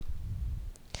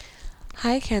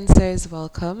Hi, Cancers,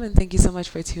 welcome, and thank you so much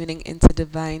for tuning into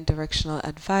Divine Directional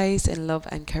Advice in Love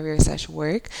and Career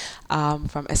Work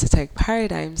from Esoteric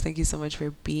Paradigms. Thank you so much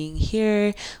for being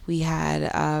here. We had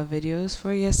videos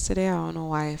for yesterday. I don't know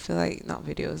why I feel like not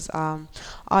videos,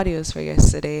 audios for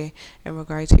yesterday in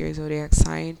regard to your zodiac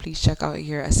sign. Please check out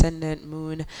your ascendant,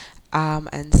 moon,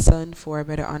 and sun for a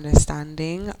better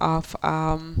understanding of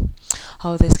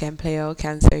how this can play out.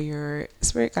 Cancer, your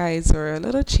spirit guides were a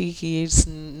little cheeky,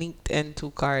 sneaked in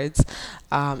two cards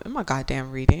in my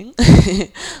goddamn reading,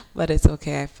 but it's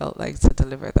okay. I felt like to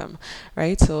deliver them,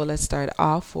 right? So let's start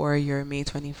off for your May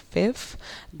 25th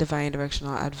divine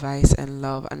directional advice and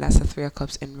love, and that's the Three of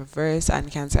Cups in reverse.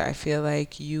 And Cancer, I feel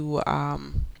like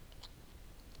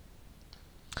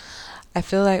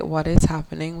what is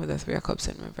happening with the Three of Cups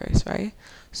in reverse, right?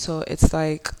 So it's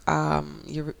like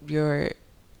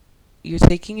you're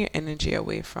taking your energy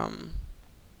away from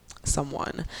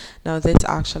someone. Now, this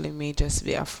actually may just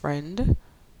be a friend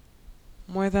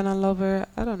more than a lover.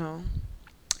 I don't know.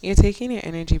 You're taking your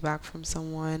energy back from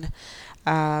someone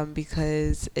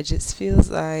because it just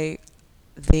feels like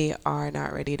they are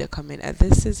not ready to come in. And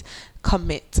this is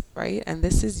commit, right? And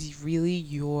this is really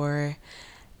your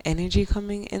energy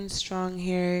coming in strong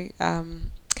here.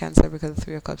 Cancer, because the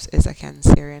Three of Cups is a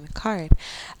Cancerian card.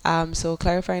 So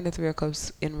clarifying the Three of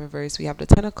Cups in reverse, we have the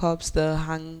Ten of Cups, the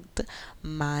Hanged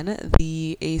Man,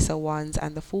 the Ace of Wands,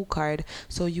 and the Fool card.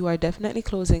 So you are definitely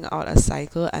closing out a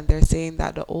cycle, and they're saying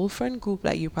that the old friend group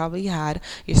that you probably had,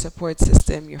 your support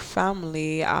system, your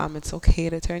family, it's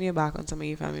okay to turn your back on some of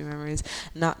your family members.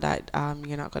 Not that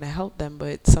you're not going to help them,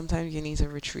 but sometimes you need to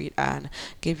retreat and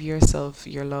give yourself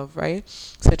your love, right?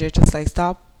 So they're just like,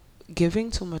 stop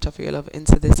giving too much of your love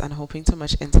into this and hoping too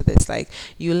much into this. Like,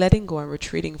 you letting go and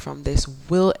retreating from this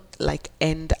will like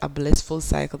end a blissful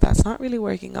cycle that's not really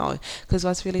working out. Because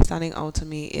what's really standing out to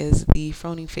me is the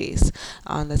frowning face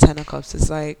on the Ten of Cups. It's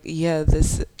like, yeah,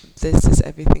 this is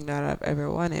everything that I've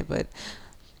ever wanted, but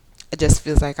it just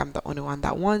feels like I'm the only one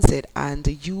that wants it. And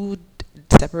you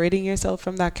separating yourself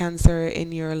from that Cancer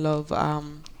in your love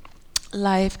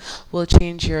life will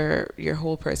change your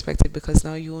whole perspective, because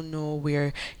now you'll know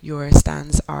where your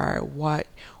stands are, what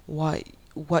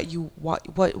what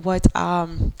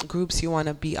groups you want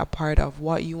to be a part of,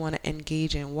 what you want to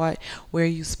engage in, what where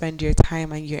you spend your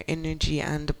time and your energy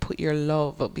and put your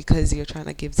love, because you're trying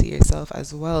to give to yourself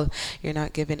as well. You're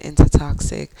not giving into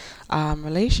toxic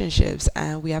relationships.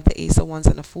 And we have the Ace of Wands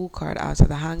and the Fool card out of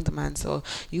the Hanged Man. So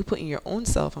you putting your own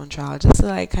self on trial just to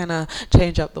like kind of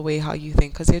change up the way how you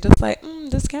think, because you're just like,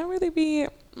 this can't really be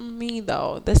me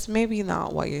though. This may be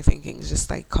not what you're thinking. It's just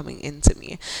like coming into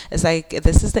me. It's like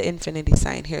this is the infinity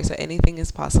sign here, so anything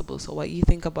is possible. So what you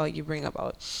think about, you bring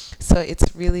about. So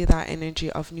it's really that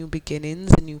energy of new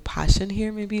beginnings, a new passion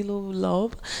here, maybe a little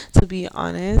love, to be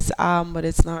honest. But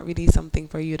it's not really something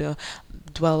for you to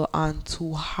dwell on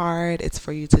too hard. It's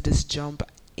for you to just jump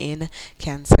in,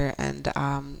 Cancer, and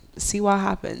see what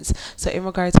happens. So in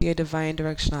regard to your divine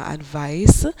directional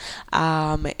advice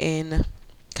in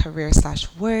career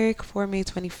slash work for May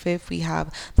 25th, we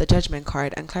have the Judgment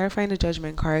card. And clarifying the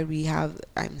Judgment card, we have,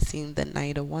 I'm seeing the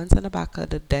Knight of Wands on the back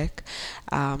of the deck.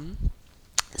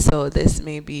 So this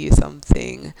may be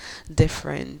something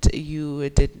different. You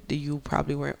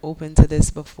probably weren't open to this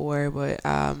before, but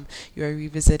you're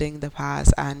revisiting the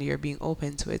past and you're being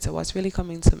open to it. So what's really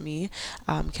coming to me,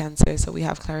 Cancer? So we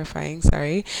have clarifying,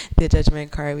 sorry, the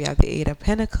Judgment card. We have the Eight of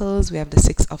Pentacles. We have the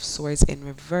Six of Swords in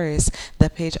reverse, the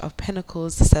Page of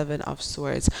Pentacles, the Seven of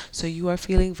Swords. So you are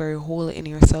feeling very whole in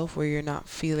yourself, where you're not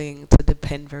feeling to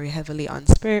depend very heavily on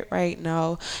spirit right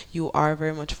now. You are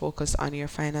very much focused on your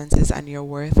finances and your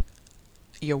worth,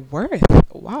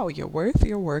 wow, your worth,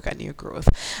 your work, and your growth.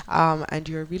 And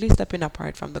you're really stepping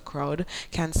apart from the crowd,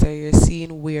 Cancer. You're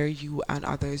seeing where you and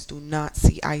others do not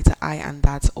see eye to eye, and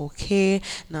that's okay.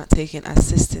 Not taking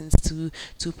assistance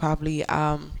to probably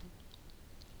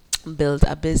build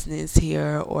a business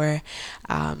here, or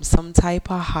some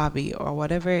type of hobby or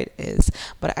whatever it is.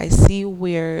 But I see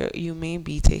where you may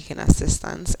be taking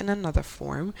assistance in another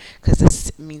form, because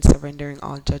this means surrendering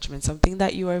all judgment, something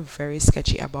that you were very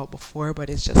sketchy about before, but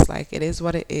it's just like, it is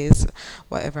what it is.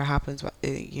 Whatever happens,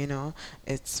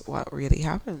 it's what really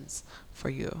happens for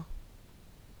you.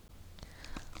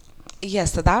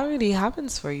 Yes, so that already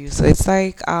happens for you. So it's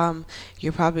like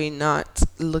you're probably not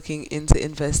looking into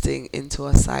investing into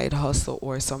a side hustle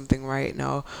or something right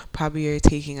now. Probably you're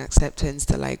taking acceptance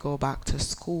to like go back to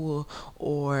school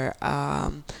or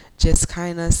just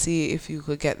kind of see if you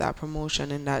could get that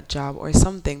promotion in that job or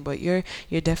something. But you're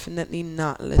definitely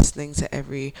not listening to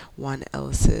everyone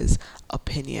else's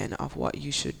opinion of what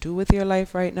you should do with your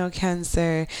life right now,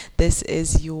 Cancer. This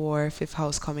is your fifth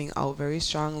house coming out very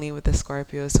strongly with the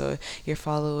Scorpio. So you're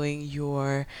following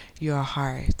your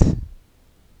heart.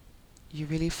 You're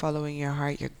really following your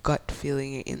heart, your gut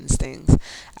feeling, your instincts.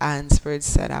 And Spirit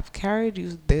said, I've carried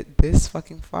you this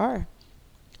fucking far.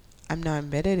 I'm now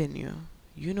embedded in you.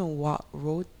 You know what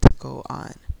road to go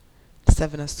on.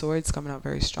 Seven of Swords coming out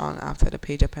very strong after the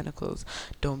Page of Pentacles.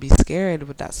 Don't be scared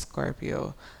with that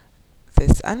Scorpio.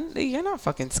 This, and you're not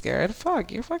fucking scared.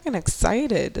 Fuck, you're fucking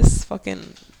excited. This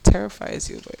fucking terrifies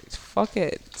you, but fuck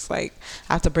it. It's like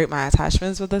I have to break my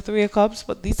attachments with the Three of Cups,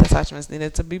 but these attachments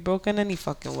needed to be broken any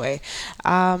fucking way.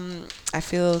 I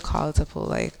feel called to pull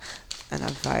like an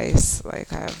advice.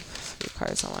 Like I have three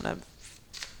cards I want to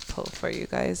pull for you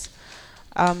guys.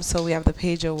 So we have the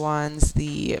Page of Wands,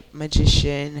 the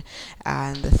Magician,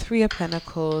 and the Three of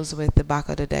Pentacles with the back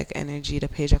of the deck energy, the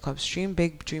Page of Cups. Dream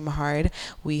big, dream hard.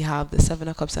 We have the Seven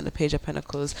of Cups and the Page of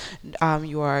Pentacles.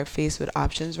 You are faced with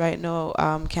options right now,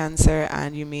 Cancer,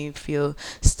 and you may feel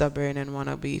stubborn and want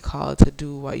to be called to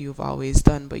do what you've always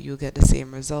done, but you'll get the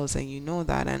same results, and you know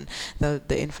that. And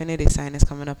the Infinity sign is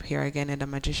coming up here again in the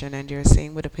Magician, and you're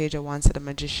saying with the Page of Wands to the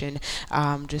Magician,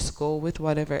 just go with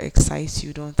whatever excites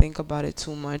you. Don't think about it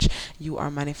too much. You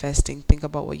are manifesting. Think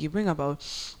about what you bring about.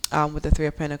 With the Three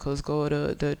of Pentacles, go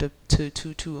to the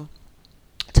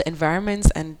to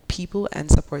environments and people and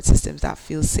support systems that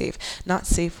feel safe. Not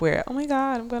safe where, oh my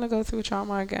God, I'm going to go through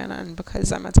trauma again. And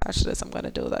because I'm attached to this, I'm going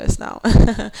to do this now.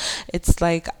 It's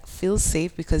like feel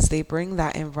safe because they bring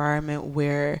that environment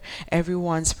where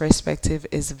everyone's perspective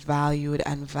is valued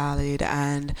and valid.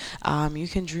 And you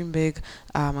can dream big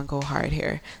and go hard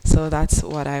here. So that's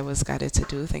what I was guided to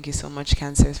do. Thank you so much,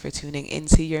 Cancers, for tuning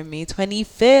into your May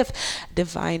 25th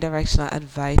divine directional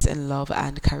advice in love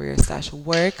and career slash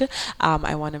work.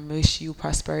 I want to wish you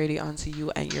prosperity onto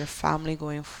you and your family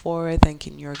going forward.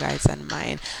 Thanking your guides and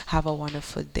mine. Have a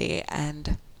wonderful day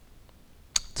and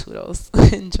toodles.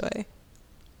 Enjoy.